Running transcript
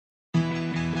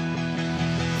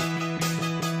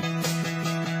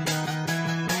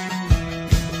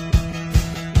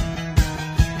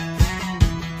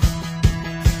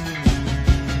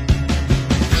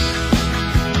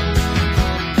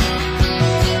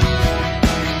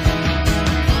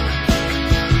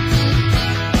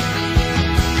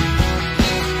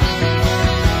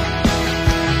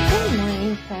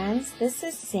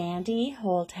Sandy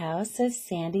Holthouse of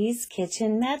Sandy's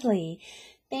Kitchen Medley.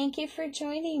 Thank you for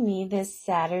joining me this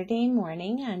Saturday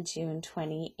morning on June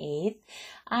 28th.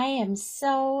 I am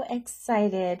so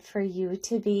excited for you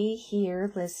to be here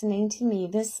listening to me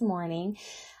this morning.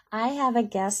 I have a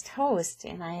guest host,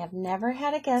 and I have never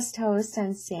had a guest host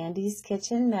on Sandy's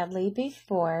Kitchen Medley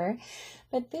before,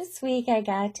 but this week I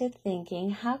got to thinking,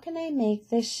 how can I make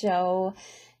the show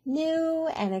new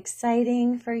and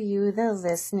exciting for you, the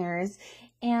listeners?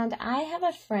 And I have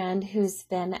a friend who's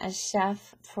been a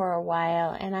chef for a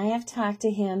while, and I have talked to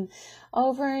him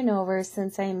over and over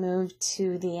since I moved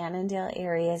to the Annandale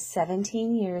area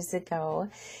 17 years ago.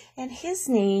 And his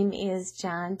name is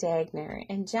John Dagner.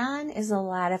 And John is a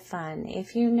lot of fun.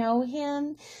 If you know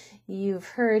him, you've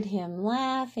heard him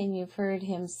laugh and you've heard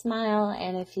him smile.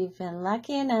 And if you've been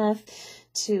lucky enough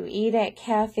to eat at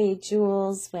Cafe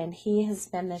Jules when he has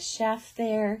been the chef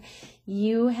there,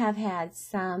 you have had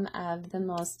some of the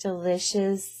most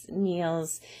delicious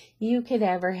meals you could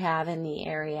ever have in the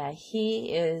area.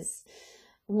 He is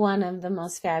one of the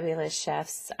most fabulous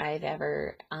chefs I've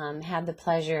ever had the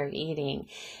pleasure of eating.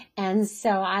 And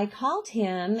so I called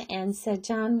him and said,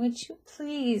 John, would you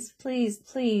please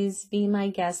be my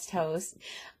guest host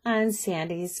on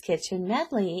Sandy's Kitchen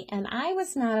Medley? And I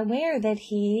was not aware that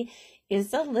he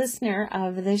is a listener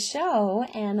of the show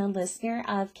and a listener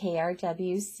of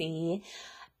KRWC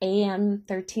AM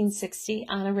 1360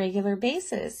 on a regular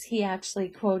basis. He actually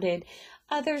quoted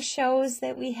other shows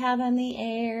that we have on the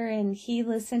air, and he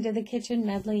listened to the Kitchen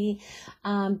Medley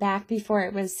back before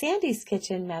it was Sandy's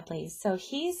Kitchen Medley. So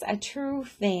he's a true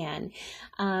fan.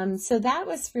 So that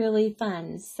was really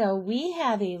fun. So we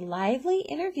have a lively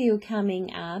interview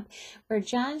coming up where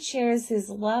John shares his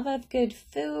love of good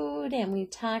food, and we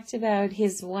talked about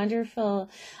his wonderful,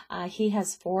 he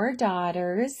has 4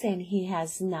 daughters and he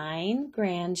has 9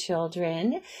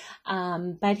 grandchildren,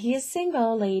 but he is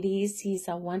single, ladies. He's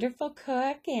a wonderful cook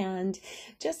and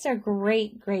just a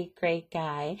great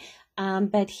guy.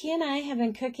 But he and I have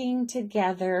been cooking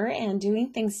together and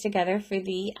doing things together for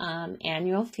the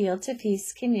annual Field to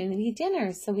Feast community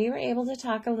dinner. So we were able to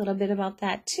talk a little bit about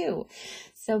that too.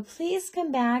 So please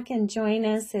come back and join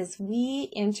us as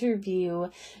we interview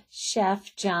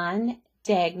Chef John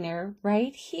Dagner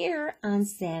right here on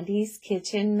Sandy's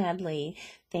Kitchen Medley.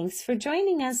 Thanks for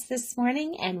joining us this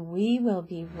morning, and we will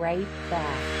be right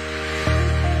back.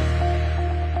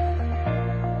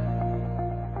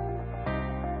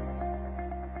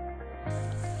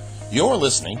 You're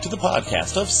listening to the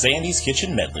podcast of Sandy's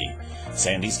Kitchen Medley.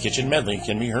 Sandy's Kitchen Medley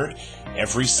can be heard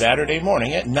every Saturday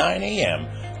morning at 9 a.m.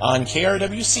 on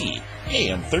KRWC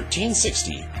AM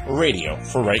 1360, radio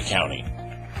for Wright County.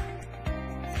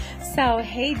 So,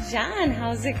 hey, John,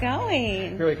 how's it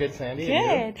going? Really good, Sandy.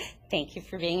 Good. Thank you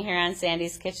for being here on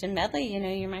Sandy's Kitchen Medley. You know,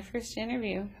 you're my first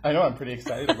interview. I know, I'm pretty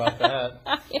excited about that.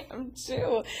 I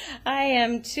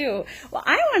am too. Well,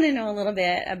 I want to know a little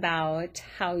bit about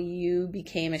how you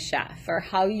became a chef, or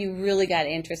how you really got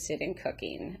interested in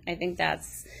cooking. I think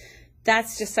that's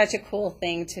just such a cool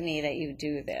thing to me that you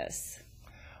do this.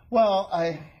 Well,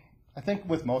 I think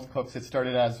with most cooks, it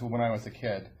started as when I was a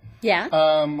kid. Yeah?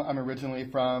 I'm originally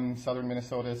from southern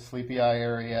Minnesota's Sleepy Eye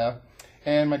area,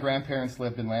 and my grandparents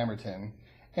lived in Lamberton,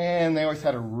 and they always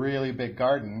had a really big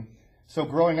garden. So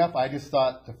growing up, I just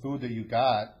thought the food that you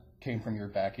got came from your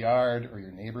backyard or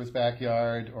your neighbor's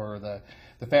backyard or the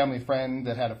family friend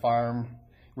that had a farm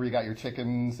where you got your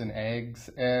chickens and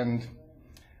eggs, and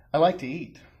I like to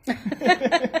eat.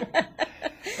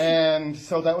 And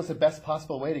so that was the best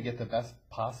possible way to get the best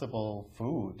possible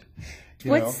food.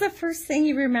 What's the first thing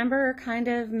you remember kind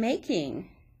of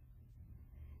making?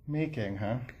 Making,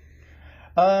 huh?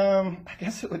 I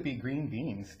guess it would be green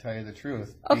beans, to tell you the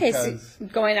truth. Okay, so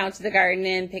going out to the garden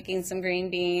and picking some green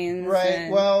beans. Right.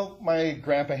 Well, my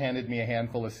grandpa handed me a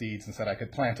handful of seeds and said I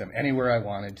could plant them anywhere I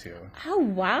wanted to. Oh,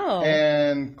 wow.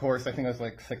 And, of course, I think I was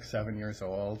like 6, 7 years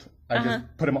old. I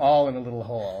just put them all in a little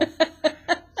hole.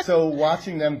 So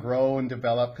watching them grow and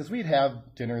develop, because we'd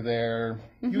have dinner there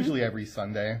usually every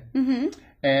Sunday. Mm-hmm.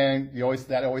 And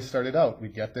that always started out.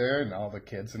 We'd get there, and all the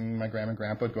kids and my grandma and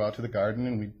grandpa would go out to the garden,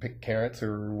 and we'd pick carrots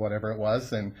or whatever it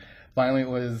was. And finally, it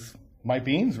was my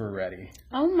beans were ready.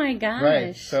 Oh my gosh!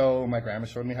 Right. So my grandma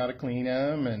showed me how to clean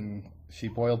them, and she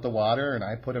boiled the water, and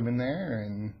I put them in there,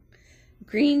 and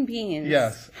green beans.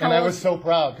 Yes, and I was so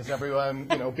proud because everyone,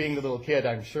 being the little kid,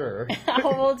 I'm sure.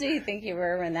 How old do you think you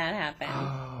were when that happened?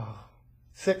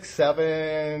 6,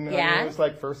 7. Yeah. I mean, it was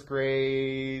like first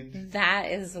grade.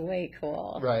 That is way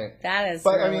cool. Right. That is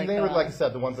But really I mean, they cool. were, like I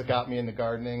said, the ones that got me into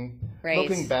gardening. Right.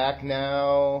 Looking back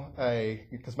now,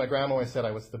 because my grandma always said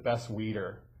I was the best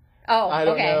weeder. Oh, I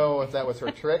don't okay. know if that was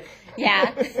her trick.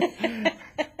 Yeah.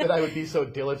 That I would be so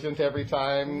diligent every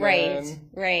time. Right, and-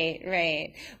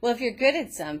 right. Well, if you're good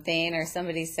at something or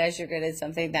somebody says you're good at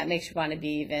something, that makes you want to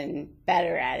be even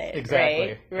better at it.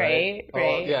 Exactly. Right.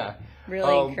 Oh, yeah.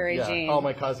 Really encouraging. Yeah. All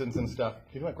my cousins and stuff.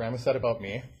 You know what Grandma said about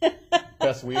me?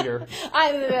 Best weeder.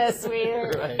 I'm the best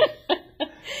weeder. Right.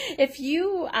 If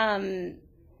you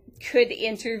could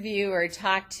interview or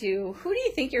talk to, who do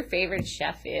you think your favorite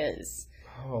chef is?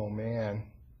 Oh, man.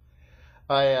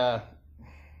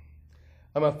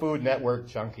 I'm a Food Network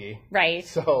junkie. Right.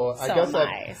 So I guess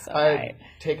I've am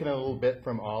taken a little bit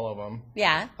from all of them.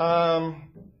 Yeah.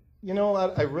 You know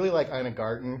what? I really like Ina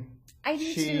Garten. I do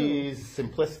She's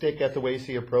simplistic at the way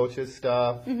she approaches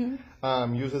stuff,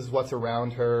 uses what's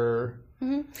around her.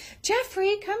 too.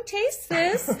 Jeffrey, come taste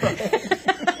this.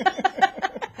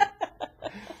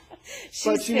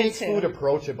 But she good makes too. food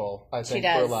approachable, I think, for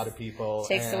a does. lot of people.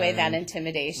 Takes away that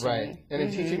intimidation. Right. And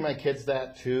in teaching my kids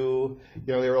that, too,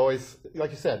 you know, they were always, like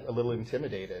you said, a little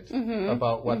intimidated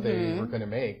about what they were going to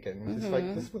make. And just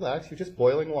like, just relax. You're just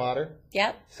boiling water.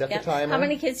 Yep. Set the timer. How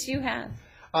many kids do you have?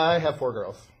 I have 4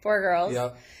 girls. 4 girls.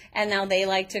 Yep. And now they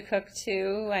like to cook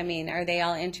too. I mean, are they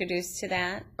all introduced to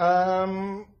that?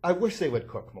 I wish they would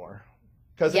cook more.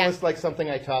 Because Yeah. it was like something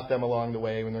I taught them along the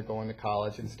way when they're going to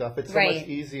college and stuff. It's so Right. much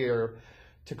easier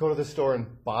to go to the store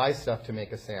and buy stuff to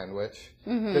make a sandwich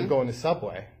than going to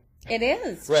Subway. It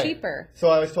is Right. cheaper. So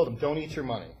I always told them, don't eat your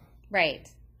money. Right.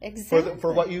 Exactly.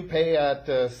 For what you pay at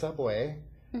Subway,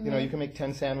 you know, you can make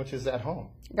 10 sandwiches at home.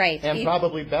 Right. And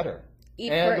probably better.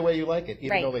 eat And for- the way you like it, even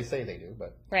Right. though they say they do.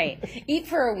 But Right. Eat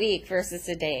for a week versus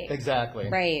a day. exactly.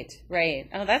 Right.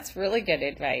 Oh, that's really good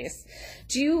advice.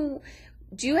 Do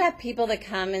you have people that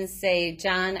come and say,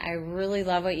 John, I really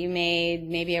love what you made,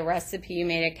 maybe a recipe you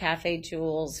made at Cafe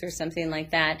Jules or something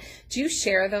like that. Do you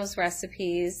share those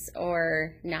recipes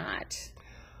or not?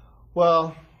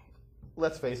 Well,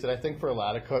 let's face it, I think for a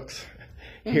lot of cooks,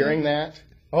 hearing that,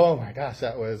 oh my gosh,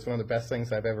 that was one of the best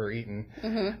things I've ever eaten.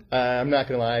 I'm not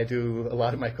going to lie, I do a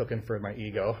lot of my cooking for my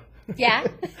ego. Yeah?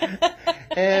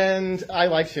 And I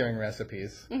like sharing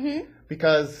recipes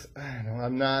because, I don't know,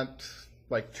 I'm not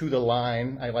like to the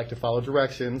line. I like to follow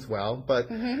directions well, but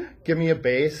give me a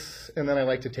base and then I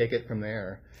like to take it from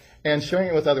there. And sharing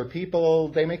it with other people,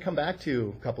 they may come back to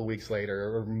you a couple weeks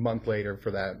later or a month later for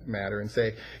that matter and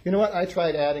say, you know what, I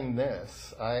tried adding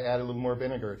this. I added a little more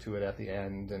vinegar to it at the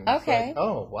end. And it's Okay. like,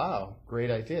 oh, wow,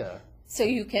 great idea. So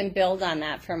you can build on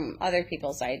that from other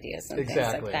people's ideas and things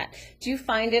Exactly. like that. Do you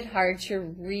find it hard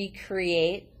to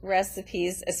recreate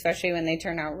recipes, especially when they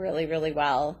turn out really, really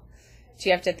well? Do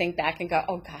you have to think back and go,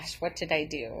 oh gosh, what did I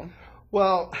do?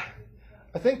 Well,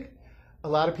 I think a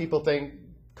lot of people think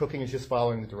cooking is just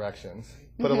following the directions,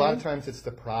 but a lot of times it's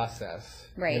the process.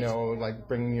 Right. You know, like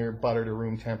bringing your butter to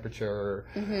room temperature,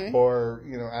 or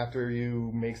you know, after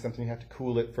you make something, you have to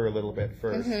cool it for a little bit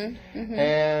first.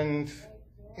 And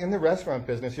in the restaurant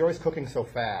business, you're always cooking so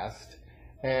fast,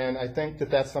 and I think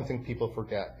that that's something people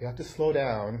forget. You have to slow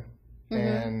down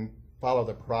and follow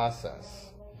the process.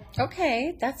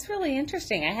 Okay, that's really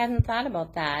interesting. I hadn't thought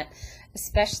about that,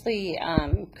 especially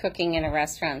cooking in a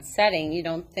restaurant setting. You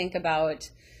don't think about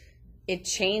it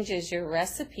changes your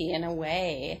recipe in a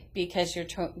way because you're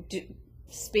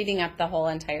speeding up the whole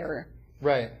entire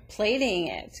Right. plating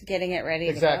it, getting it ready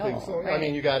Exactly. to go. So Right. I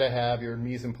mean, you got to have your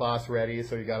mise en place ready.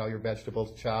 So you got all your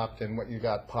vegetables chopped and what you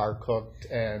got par cooked,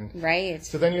 and Right.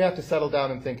 so then you have to settle down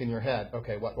and think in your head,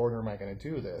 okay, what order am I going to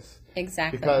do this?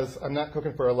 Exactly. Because I'm not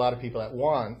cooking for a lot of people at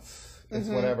once. It's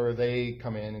whenever they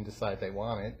come in and decide they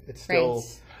want it. It's still.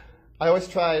 Right. I always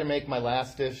try to make my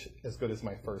last dish as good as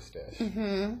my first dish,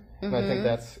 and I think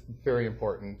that's very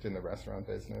important in the restaurant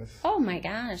business. Oh my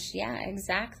gosh, yeah,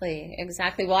 exactly.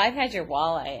 Well, I've had your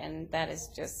walleye, and that is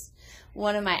just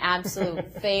one of my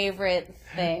absolute favorite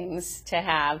things to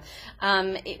have.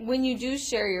 When you do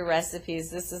share your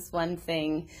recipes, this is one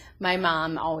thing my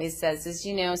mom always says is,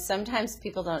 you know, sometimes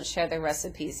people don't share their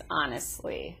recipes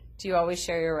honestly. Do you always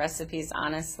share your recipes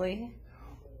honestly?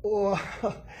 Well,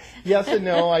 yes and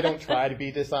no. I don't try to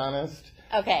be dishonest.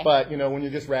 Okay. But, you know, when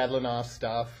you're just rattling off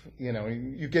stuff, you know,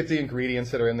 you get the ingredients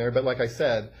that are in there. But like I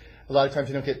said, a lot of times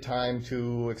you don't get time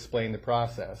to explain the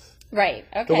process. Right,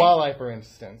 okay. The walleye, for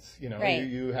instance, you know, Right.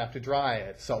 you have to dry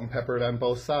it, salt and pepper it on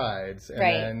both sides, and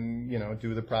Right. then, you know,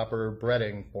 do the proper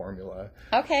breading formula.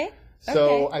 Okay.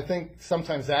 So Okay. I think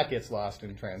sometimes that gets lost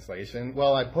in translation.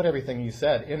 Well, I put everything you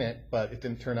said in it, but it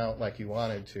didn't turn out like you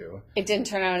wanted to. It didn't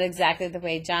turn out exactly the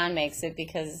way John makes it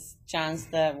because John's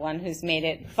the one who's made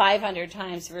it 500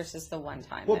 times versus the one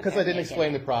time. Well, because I didn't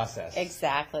explain the process.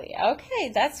 Exactly.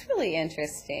 Okay, that's really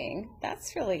interesting.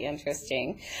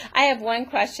 I have one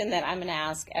question that I'm going to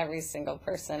ask every single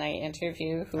person I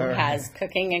interview who has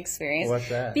cooking experience. What's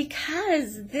that?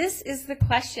 Because this is the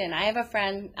question. I have a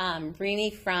friend,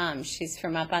 Brini Fromm. She's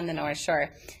from up on the North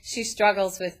Shore. She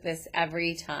struggles with this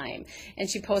every time, and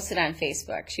she posts it on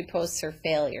Facebook. She posts her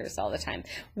failures all the time.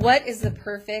 What is the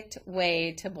perfect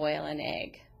way to boil an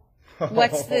egg?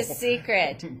 What's the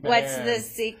secret? What's the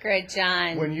secret,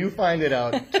 John? When you find it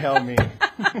out, tell me.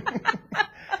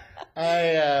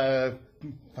 I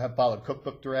followed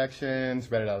cookbook directions,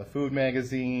 read it out of food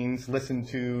magazines, listened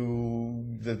to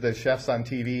the chefs on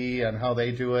TV and how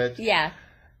they do it. Yeah.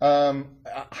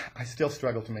 I still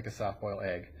struggle to make a soft-boiled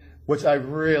egg, which I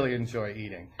really enjoy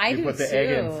eating. You put the egg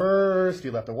in first,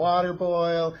 you let the water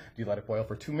boil, you let it boil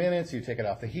for 2 minutes, you take it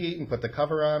off the heat and put the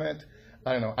cover on it.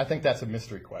 I don't know. I think that's a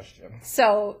mystery question.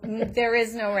 So there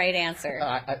is no right answer.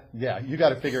 Yeah, you got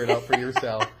to figure it out for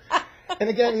yourself. And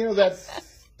again,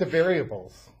 that's the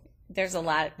variables. There's a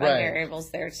lot of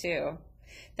variables there too.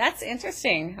 That's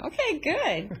interesting. Okay,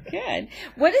 good.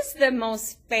 What is the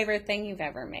most favorite thing you've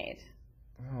ever made?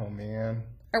 Oh, man.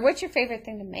 Or what's your favorite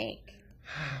thing to make?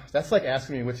 That's like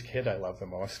asking me which kid I love the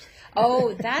most.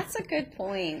 Oh, that's a good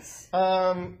point.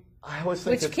 I always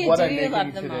think which it's kid what do I'm you making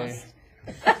love the today. most?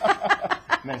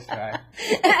 Nice try.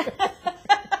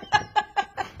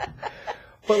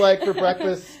 But like for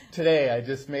breakfast today, I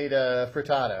just made a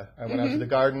frittata. I went out to the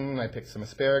garden, I picked some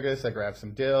asparagus, I grabbed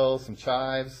some dill, some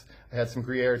chives, I had some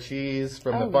Gruyere cheese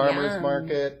from the farmer's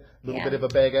market, a little bit of a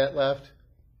baguette left. It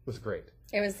was great.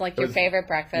 It was like your favorite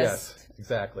breakfast? Yes,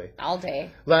 exactly. All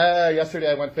day.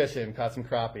 Yesterday I went fishing, caught some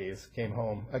crappies, came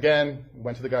home. Again,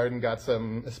 went to the garden, got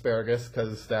some asparagus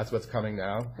because that's what's coming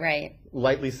now. Right.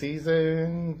 Lightly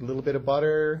seasoned, a little bit of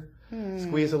butter,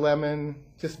 squeeze a lemon,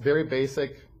 just very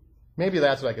basic. Maybe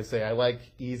that's what I could say. I like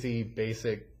easy,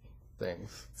 basic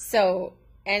things. So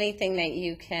anything that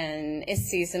you can is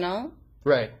seasonal.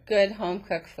 Right. Good home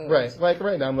cooked food. Right. Like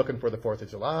right now I'm looking for the 4th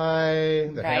of July.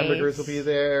 The hamburgers will be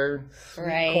there.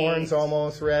 Sweet corn's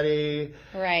almost ready.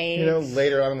 Right.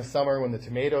 Later on in the summer when the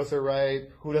tomatoes are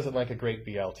ripe, who doesn't like a great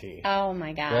BLT? Oh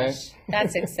my gosh. Right?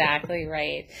 That's exactly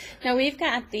right. Now we've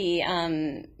got the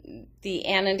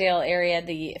Annandale area,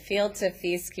 the Field to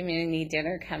Feast community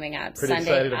dinner coming up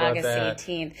Sunday, August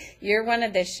 18th. You're one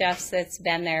of the chefs that's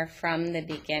been there from the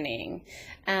beginning.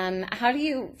 How do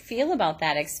you feel about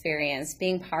that experience,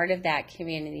 being part of that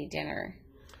community dinner?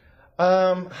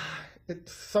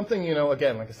 It's something,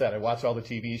 again, like I said, I watch all the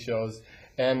TV shows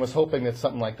and was hoping that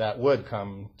something like that would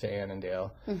come to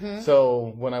Annandale.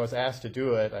 So when I was asked to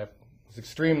do it, I was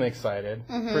extremely excited,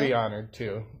 pretty honored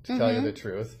too, to tell you the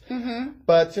truth.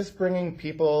 But just bringing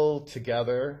people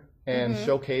together and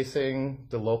showcasing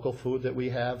the local food that we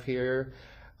have here,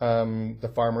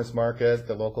 the farmers market,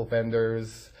 the local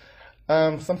vendors.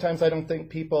 Sometimes I don't think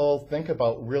people think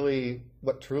about really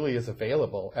what truly is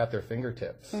available at their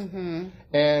fingertips.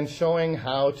 And showing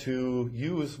how to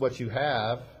use what you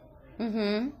have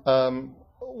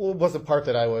was a part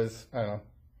that I was,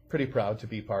 pretty proud to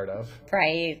be part of.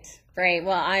 Right.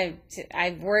 Well,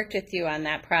 I've worked with you on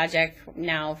that project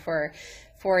now for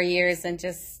 4 years and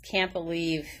just can't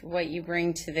believe what you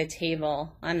bring to the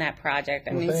table on that project.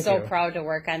 I'm so proud to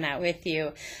work on that with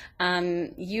you.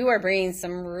 You are bringing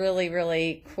some really,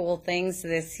 really cool things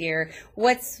this year.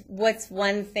 What's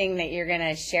one thing that you're going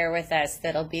to share with us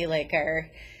that'll be like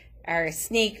our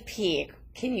sneak peek?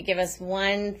 Can you give us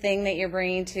one thing that you're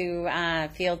bringing to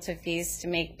Field to Feast to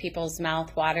make people's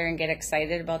mouth water and get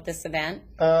excited about this event?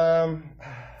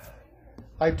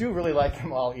 I do really like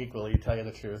them all equally, to tell you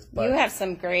the truth. But you have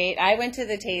some great, I went to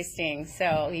the tasting,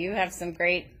 so you have some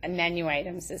great menu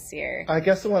items this year. I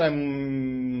guess the one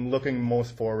I'm looking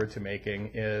most forward to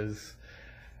making is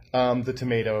the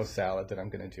tomato salad that I'm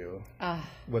going to do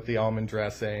with the almond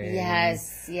dressing.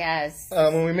 Yes.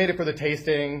 When we made it for the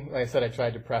tasting, like I said, I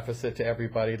tried to preface it to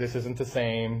everybody. This isn't the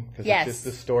same because it's just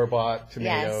the store-bought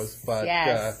tomatoes. But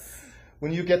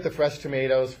when you get the fresh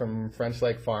tomatoes from French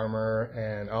Lake Farmer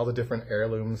and all the different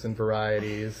heirlooms and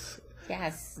varieties.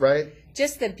 Yes. Right?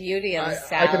 Just the beauty of the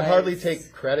salad. I can hardly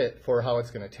take credit for how it's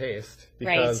going to taste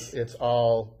because it's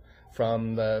all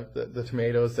from the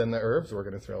tomatoes and the herbs we're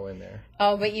going to throw in there.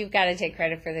 Oh, but you've got to take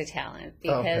credit for the talent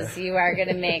because you are going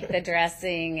to make the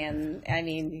dressing, and I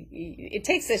mean, it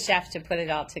takes a chef to put it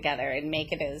all together and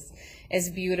make it as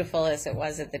beautiful as it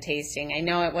was at the tasting. I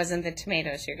know it wasn't the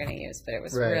tomatoes you're going to use, but it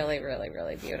was really, really,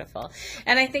 really beautiful.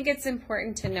 And I think it's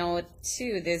important to know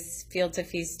too, this Field to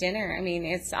Feast dinner. I mean,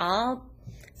 it's all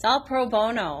pro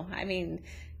bono. I mean,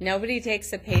 Nobody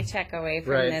takes a paycheck away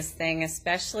from this thing,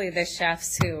 especially the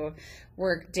chefs who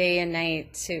work day and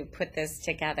night to put this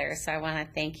together. So I want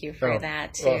to thank you for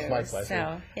that, too. Well, it's my pleasure.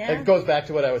 So, yeah. It goes back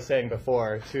to what I was saying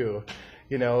before, too.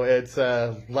 You know, it's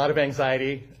a lot of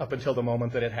anxiety up until the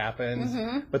moment that it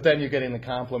happens. But then you're getting the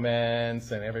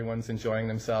compliments and everyone's enjoying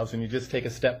themselves, and you just take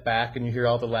a step back and you hear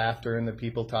all the laughter and the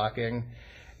people talking.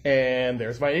 And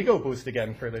there's my ego boost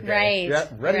again for the day. Right. Yeah,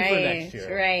 ready for next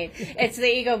year. Right. It's the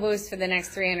ego boost for the next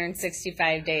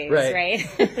 365 days, right?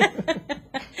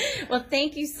 Well,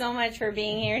 thank you so much for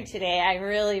being here today. I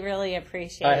really, really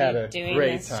appreciate I had a doing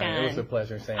great this, time. John. It was a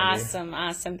pleasure, Sandy.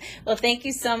 Awesome. Well, thank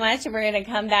you so much. And we're going to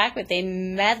come back with a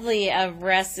medley of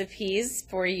recipes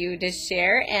for you to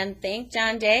share. And thank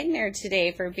John Dagner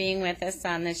today for being with us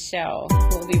on the show.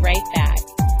 We'll be right back.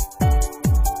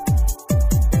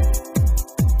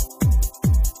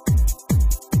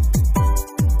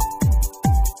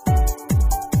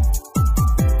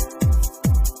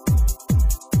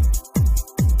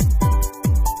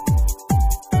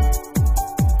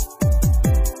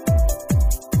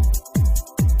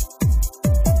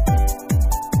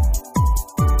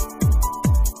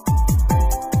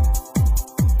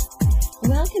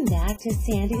 To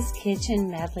Sandy's Kitchen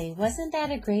Medley. Wasn't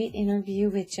that a great interview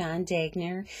with John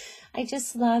Dagner? I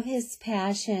just love his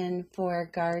passion for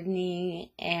gardening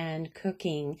and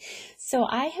cooking. So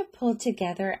I have pulled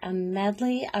together a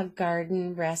medley of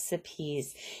garden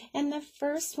recipes. And the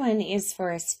first one is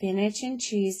for a spinach and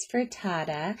cheese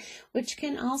frittata, which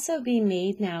can also be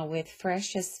made now with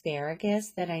fresh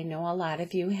asparagus that I know a lot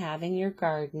of you have in your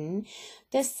garden.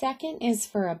 The second is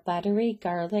for a buttery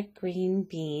garlic green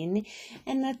bean.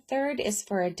 And the third is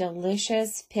for a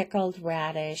delicious pickled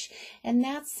radish. And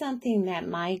that's something that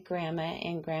my grandma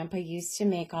and grandpa used to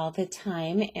make all the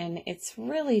time, and it's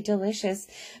really delicious,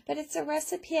 but it's a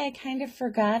recipe I kind of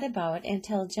forgot about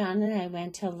until John and I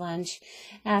went to lunch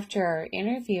after our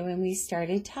interview and we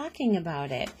started talking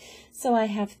about it. So I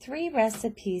have 3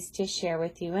 recipes to share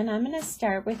with you, and I'm going to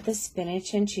start with the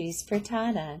spinach and cheese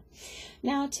frittata.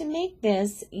 Now, to make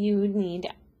this, you need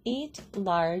 8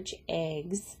 large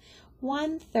eggs,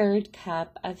 1/3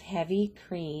 cup of heavy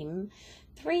cream,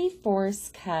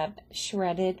 3/4 cup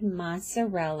shredded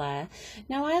mozzarella.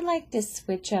 Now I like to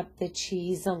switch up the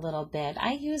cheese a little bit.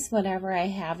 I use whatever I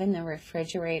have in the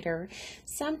refrigerator.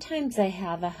 Sometimes I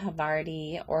have a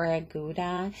Havarti or a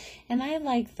Gouda, and I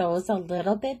like those a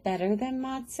little bit better than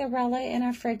mozzarella in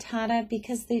a frittata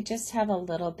because they just have a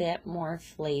little bit more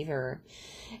flavor.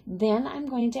 Then I'm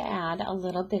going to add a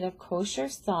little bit of kosher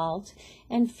salt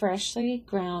and freshly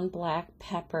ground black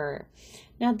pepper.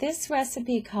 Now this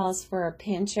recipe calls for a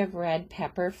pinch of red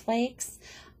pepper flakes.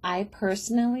 I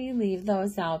personally leave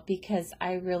those out because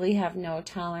I really have no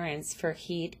tolerance for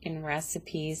heat in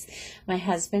recipes. My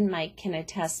husband Mike can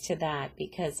attest to that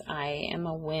because I am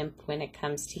a wimp when it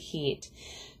comes to heat.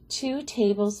 2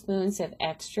 tablespoons of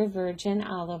extra virgin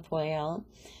olive oil,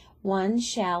 1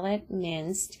 shallot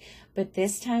minced, but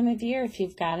this time of year, if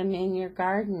you've got them in your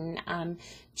garden,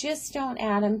 just don't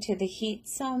add them to the heat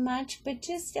so much, but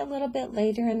just a little bit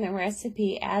later in the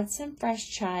recipe, add some fresh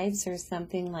chives or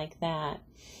something like that.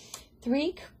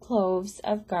 3 cloves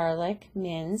of garlic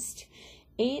minced,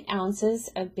 8 ounces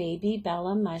of baby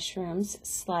Bella mushrooms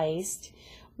sliced,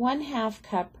 1/2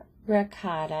 cup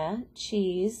ricotta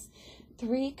cheese,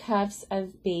 3 cups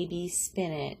of baby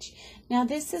spinach. Now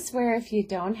this is where if you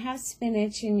don't have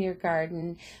spinach in your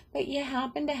garden, but you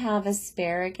happen to have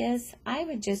asparagus, I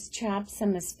would just chop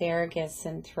some asparagus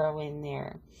and throw in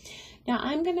there. Now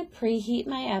I'm going to preheat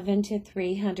my oven to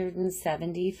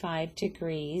 375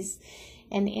 degrees,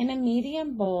 and in a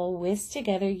medium bowl whisk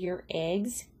together your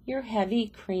eggs, your heavy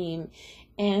cream,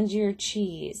 and your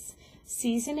cheese.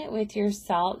 Season it with your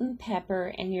salt and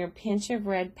pepper and your pinch of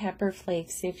red pepper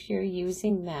flakes if you're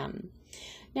using them.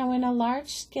 Now in a large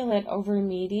skillet over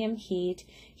medium heat,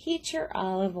 heat your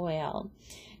olive oil.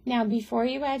 Now before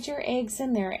you add your eggs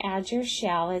in there, add your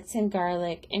shallots and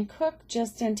garlic and cook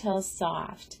just until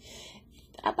soft,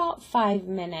 about 5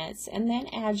 minutes, and then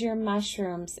add your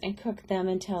mushrooms and cook them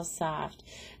until soft.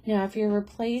 Now if you're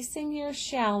replacing your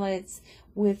shallots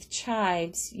with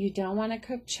chives, you don't want to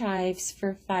cook chives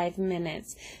for 5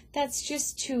 minutes. That's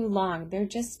just too long. They're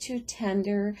just too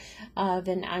tender of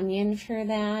an onion for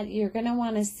that. You're going to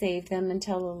want to save them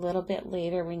until a little bit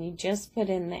later when you just put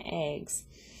in the eggs.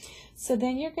 So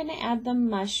then you're going to add the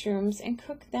mushrooms and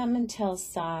cook them until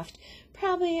soft,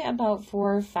 probably about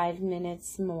 4 or 5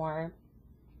 minutes more.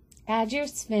 Add your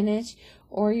spinach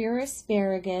or your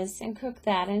asparagus and cook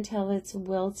that until it's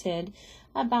wilted,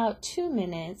 about 2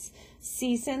 minutes.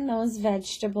 Season those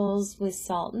vegetables with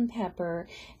salt and pepper,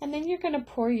 and then you're going to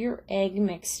pour your egg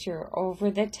mixture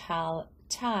over the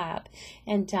top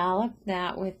and dollop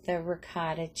that with the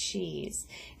ricotta cheese.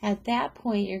 At that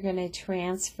point, you're going to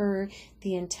transfer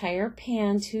the entire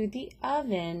pan to the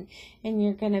oven, and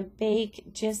you're going to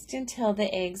bake just until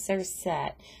the eggs are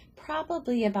set,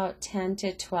 probably about 10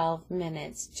 to 12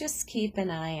 minutes. Just keep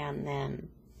an eye on them.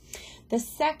 The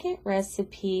second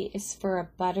recipe is for a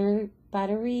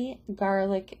buttery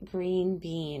garlic green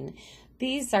bean.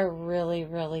 These are really,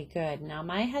 really good. Now,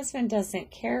 my husband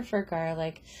doesn't care for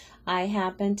garlic. I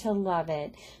happen to love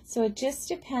it. So it just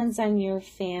depends on your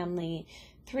family.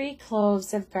 3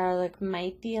 cloves of garlic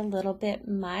might be a little bit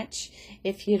much.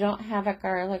 If you don't have a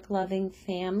garlic-loving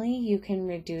family, you can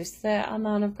reduce the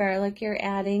amount of garlic you're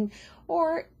adding,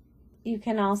 or you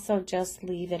can also just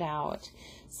leave it out.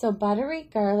 So buttery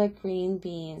garlic green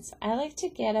beans. I like to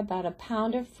get about a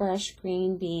pound of fresh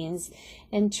green beans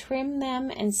and trim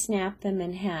them and snap them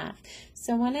in half.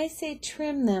 So when I say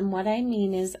trim them, what I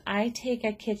mean is I take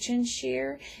a kitchen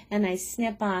shear and I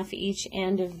snip off each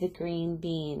end of the green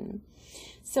bean.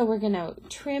 So we're going to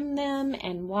trim them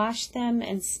and wash them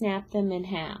and snap them in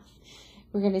half.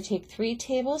 We're going to take 3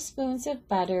 tablespoons of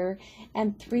butter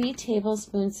and 3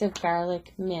 tablespoons of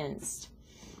garlic minced.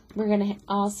 We're going to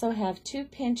also have 2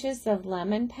 pinches of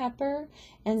lemon pepper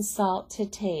and salt to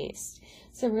taste.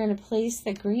 So we're going to place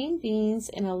the green beans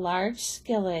in a large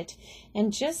skillet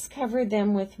and just cover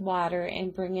them with water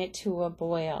and bring it to a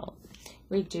boil.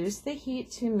 Reduce the heat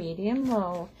to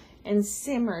medium-low and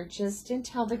simmer just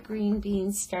until the green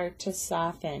beans start to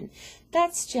soften.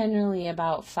 That's generally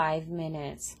about 5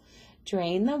 minutes.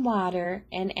 Drain the water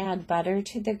and add butter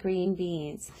to the green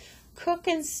beans. Cook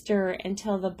and stir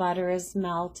until the butter is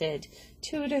melted,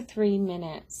 2 to 3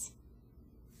 minutes.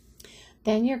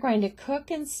 Then you're going to cook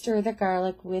and stir the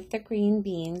garlic with the green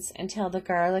beans until the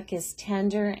garlic is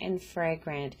tender and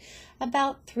fragrant,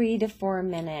 about 3 to 4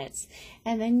 minutes.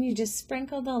 And then you just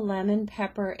sprinkle the lemon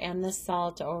pepper and the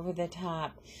salt over the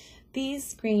top.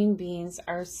 These green beans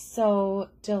are so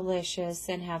delicious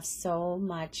and have so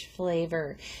much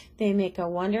flavor. They make a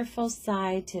wonderful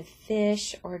side to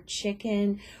fish or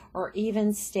chicken or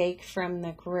even steak from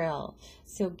the grill.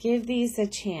 So give these a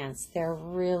chance. They're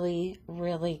really,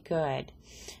 really good.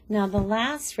 Now the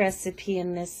last recipe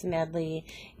in this medley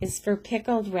is for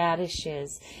pickled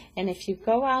radishes. And if you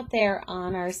go out there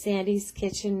on our Sandy's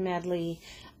Kitchen Medley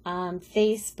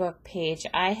Facebook page,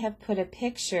 I have put a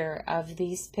picture of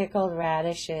these pickled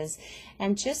radishes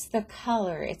and just the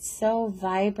color. It's so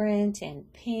vibrant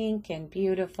and pink and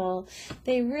beautiful.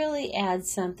 They really add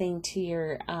something to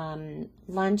your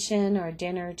luncheon or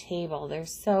dinner table. They're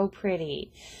so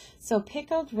pretty. So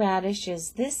pickled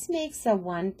radishes, this makes a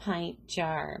 1-pint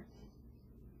jar.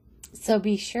 So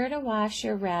be sure to wash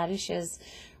your radishes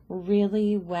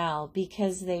really well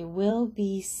because they will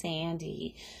be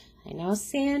sandy. I know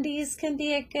sandies can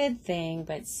be a good thing,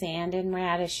 but sand in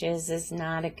radishes is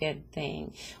not a good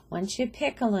thing. Once you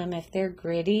pickle them, if they're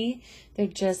gritty, they're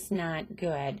just not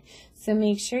good. So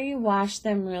make sure you wash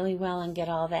them really well and get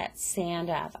all that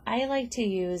sand off. I like to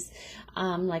use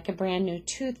like a brand new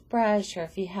toothbrush, or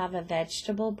if you have a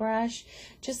vegetable brush,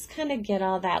 just kind of get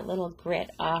all that little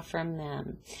grit off from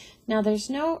them. Now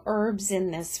there's no herbs in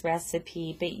this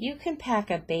recipe, but you can pack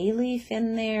a bay leaf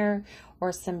in there,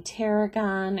 or some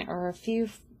tarragon, or a few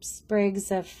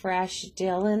sprigs of fresh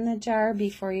dill in the jar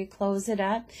before you close it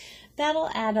up.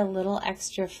 That'll add a little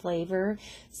extra flavor.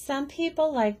 Some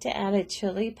people like to add a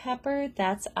chili pepper.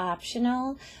 That's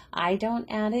optional. I don't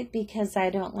add it because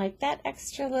I don't like that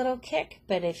extra little kick,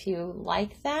 but if you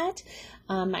like that,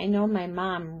 I know my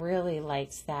mom really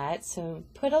likes that, so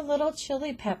put a little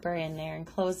chili pepper in there and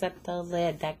close up the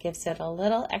lid. That gives it a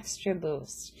little extra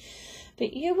boost.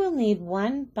 But you will need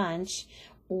 1 bunch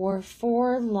or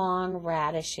 4 long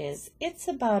radishes. It's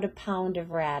about a pound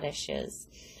of radishes.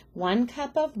 1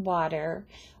 cup of water,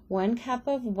 1 cup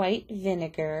of white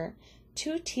vinegar,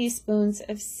 2 teaspoons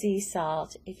of sea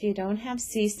salt. If you don't have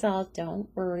sea salt, don't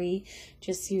worry.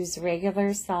 Just use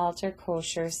regular salt or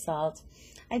kosher salt.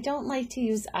 I don't like to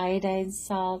use iodine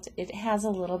salt. It has a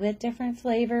little bit different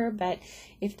flavor, but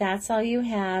if that's all you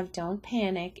have, don't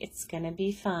panic. It's going to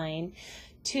be fine.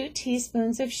 2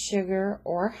 teaspoons of sugar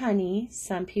or honey.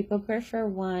 Some people prefer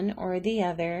one or the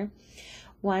other.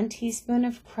 1 teaspoon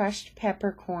of crushed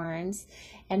peppercorns,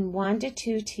 and 1 to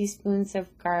 2 teaspoons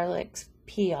of garlic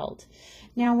peeled.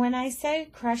 Now, when I say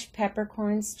crushed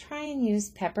peppercorns, try and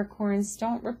use peppercorns.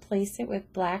 Don't replace it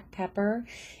with black pepper.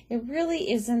 It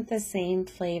really isn't the same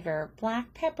flavor.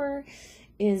 Black pepper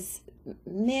is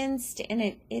minced, and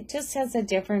it just has a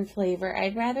different flavor.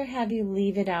 I'd rather have you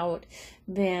leave it out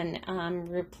than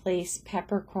replace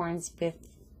peppercorns with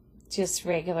just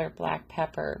regular black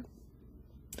pepper.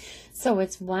 So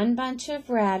it's 1 bunch of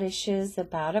radishes,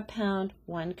 about a pound,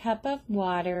 1 cup of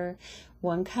water,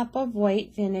 1 cup of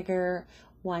white vinegar,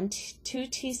 2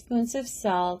 teaspoons of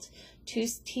salt, 2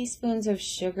 teaspoons of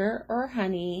sugar or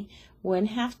honey,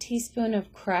 1/2 teaspoon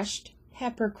of crushed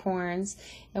peppercorns,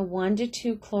 and 1 to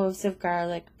 2 cloves of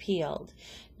garlic peeled.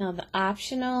 Now the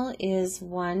optional is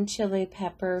 1 chili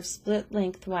pepper split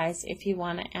lengthwise if you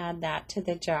want to add that to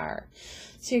the jar.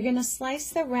 So you're going to slice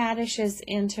the radishes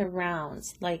into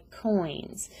rounds like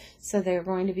coins. So they're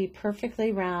going to be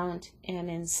perfectly round and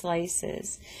in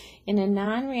slices. In a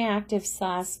non-reactive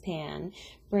saucepan,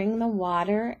 bring the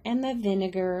water and the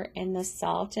vinegar and the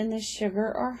salt and the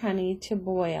sugar or honey to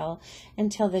boil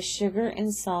until the sugar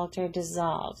and salt are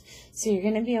dissolved. So you're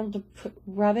going to be able to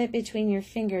rub it between your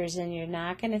fingers and you're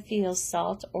not going to feel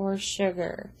salt or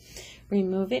sugar.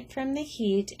 Remove it from the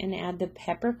heat and add the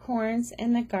peppercorns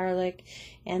and the garlic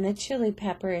and the chili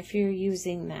pepper if you're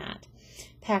using that.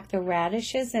 Pack the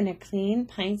radishes in a clean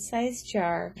pint-sized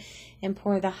jar and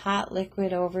pour the hot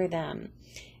liquid over them.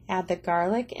 Add the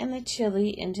garlic and the chili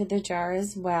into the jar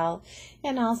as well,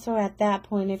 and also at that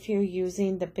point, if you're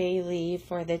using the bay leaf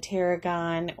or the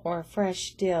tarragon or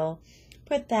fresh dill,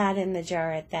 put that in the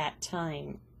jar at that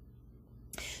time.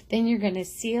 Then you're going to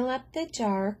seal up the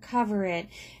jar, cover it,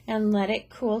 and let it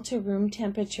cool to room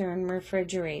temperature and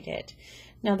refrigerate it.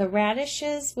 Now the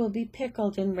radishes will be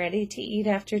pickled and ready to eat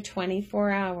after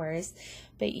 24 hours,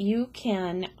 but you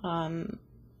can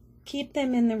keep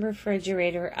them in the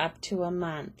refrigerator up to a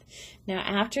month. Now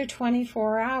after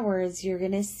 24 hours, you're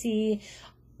going to see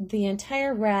the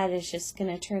entire radish is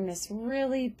going to turn this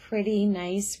really pretty,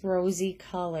 nice, rosy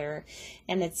color,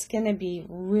 and it's going to be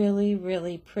really,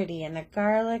 really pretty. And the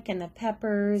garlic and the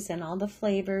peppers and all the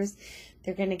flavors,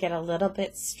 they're going to get a little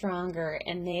bit stronger,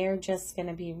 and they are just going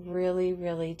to be really,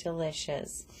 really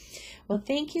delicious. Well,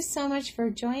 thank you so much for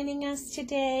joining us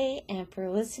today and for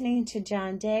listening to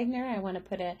John Dagner. I want to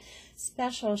put a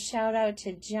special shout out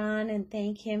to John and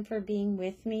thank him for being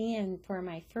with me and for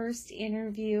my first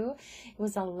interview. It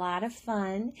was a lot of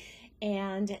fun,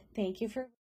 and thank you for